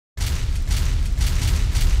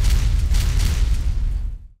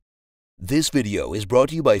This video is brought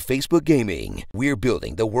to you by Facebook Gaming. We're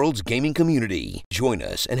building the world's gaming community. Join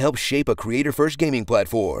us and help shape a creator-first gaming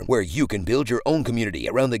platform where you can build your own community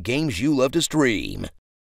around the games you love to stream.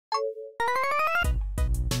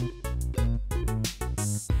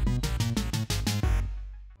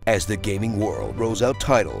 As the gaming world rolls out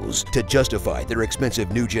titles to justify their expensive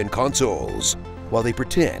new-gen consoles, while they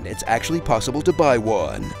pretend it's actually possible to buy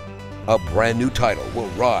one, a brand new title will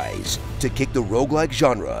rise to kick the roguelike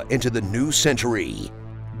genre into the new century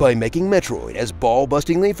by making Metroid as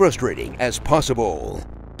ball-bustingly frustrating as possible.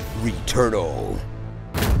 Returnal.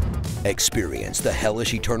 Experience the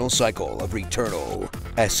hellish eternal cycle of Returnal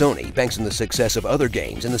as Sony banks on the success of other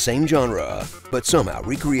games in the same genre, but somehow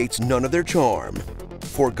recreates none of their charm,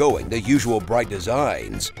 foregoing the usual bright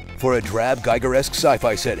designs for a drab Geiger-esque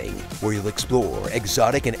sci-fi setting where you'll explore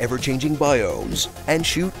exotic and ever-changing biomes and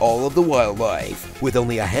shoot all of the wildlife with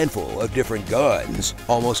only a handful of different guns,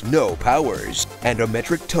 almost no powers, and a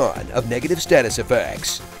metric ton of negative status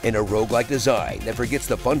effects in a roguelike design that forgets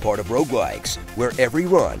the fun part of roguelikes, where every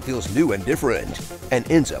run feels new and different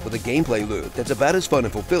and ends up with a gameplay loop that's about as fun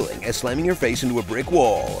and fulfilling as slamming your face into a brick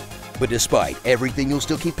wall. But despite everything, you'll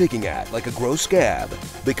still keep picking at like a gross scab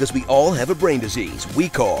because we all have a brain disease we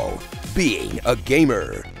call being a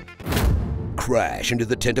gamer. Crash into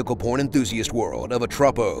the tentacle porn enthusiast world of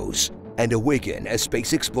Atropos and awaken as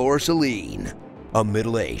space explorer Celine, a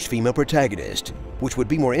middle-aged female protagonist, which would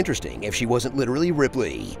be more interesting if she wasn't literally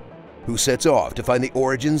Ripley, who sets off to find the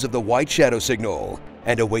origins of the White Shadow Signal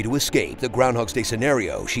and a way to escape the Groundhog's Day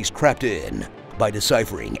scenario she's trapped in by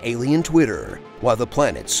deciphering alien Twitter, while the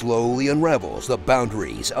planet slowly unravels the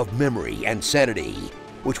boundaries of memory and sanity,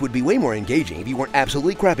 which would be way more engaging if you weren't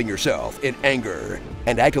absolutely crapping yourself in anger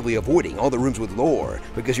and actively avoiding all the rooms with lore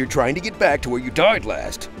because you're trying to get back to where you died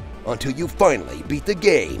last, until you finally beat the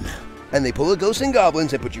game, and they pull a Ghosts and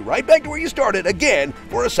Goblins and put you right back to where you started again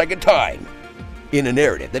for a second time, in a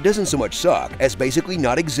narrative that doesn't so much suck as basically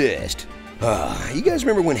not exist. You guys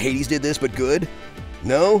remember when Hades did this but good?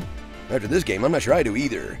 No? After this game, I'm not sure I do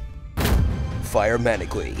either. Fire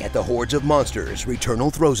manically at the hordes of monsters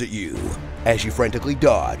Returnal throws at you as you frantically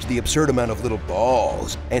dodge the absurd amount of little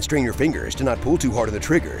balls and strain your fingers to not pull too hard on the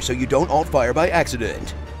trigger so you don't alt-fire by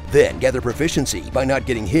accident. Then gather proficiency by not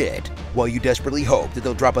getting hit, while you desperately hope that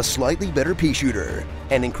they'll drop a slightly better pea shooter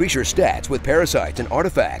and increase your stats with parasites and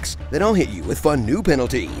artifacts that all hit you with fun new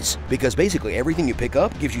penalties, because basically everything you pick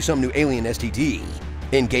up gives you some new alien STD.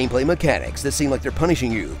 In gameplay mechanics that seem like they're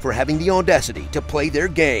punishing you for having the audacity to play their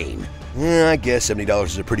game. I guess $70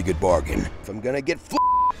 is a pretty good bargain if I'm gonna get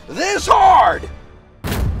this hard!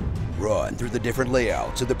 Run through the different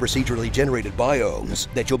layouts of the procedurally generated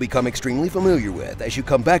biomes that you'll become extremely familiar with as you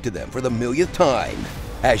come back to them for the millionth time,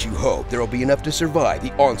 as you hope there'll be enough to survive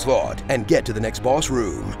the onslaught and get to the next boss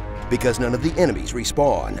room, because none of the enemies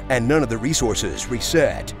respawn and none of the resources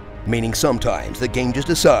reset. Meaning sometimes the game just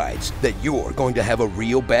decides that you're going to have a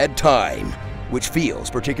real bad time, which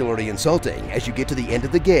feels particularly insulting as you get to the end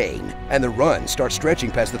of the game and the run starts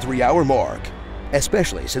stretching past the 3-hour mark,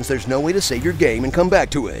 especially since there's no way to save your game and come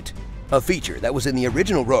back to it, a feature that was in the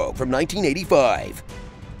original Rogue from 1985.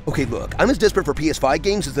 Okay, look, I'm as desperate for PS5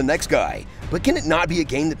 games as the next guy, but can it not be a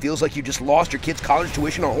game that feels like you just lost your kid's college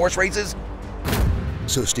tuition on horse races?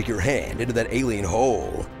 So stick your hand into that alien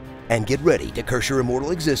hole and get ready to curse your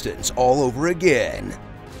immortal existence all over again,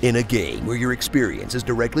 in a game where your experience is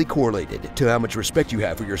directly correlated to how much respect you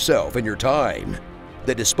have for yourself and your time,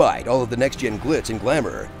 that despite all of the next-gen glitz and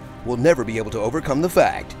glamour, will never be able to overcome the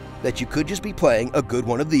fact that you could just be playing a good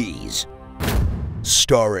one of these.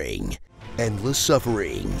 Starring endless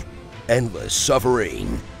suffering, endless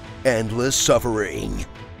suffering, endless suffering,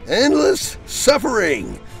 endless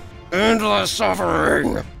suffering, endless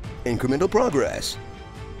suffering, incremental progress.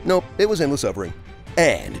 Nope, it was endless suffering.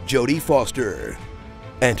 And Jodie Foster.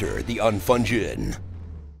 Enter the Unfungion.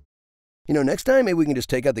 You know, next time maybe we can just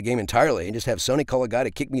take out the game entirely and just have Sony call a guy to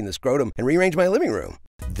kick me in the scrotum and rearrange my living room.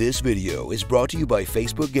 This video is brought to you by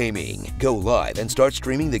Facebook Gaming. Go live and start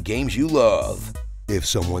streaming the games you love. If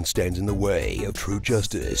someone stands in the way of true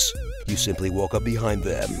justice, you simply walk up behind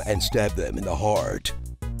them and stab them in the heart.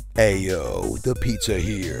 Ayo, the pizza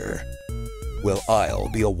here. Well, I'll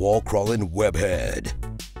be a wall-crawling webhead.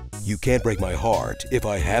 You can't break my heart if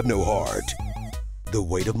I have no heart. The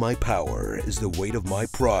weight of my power is the weight of my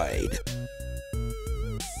pride.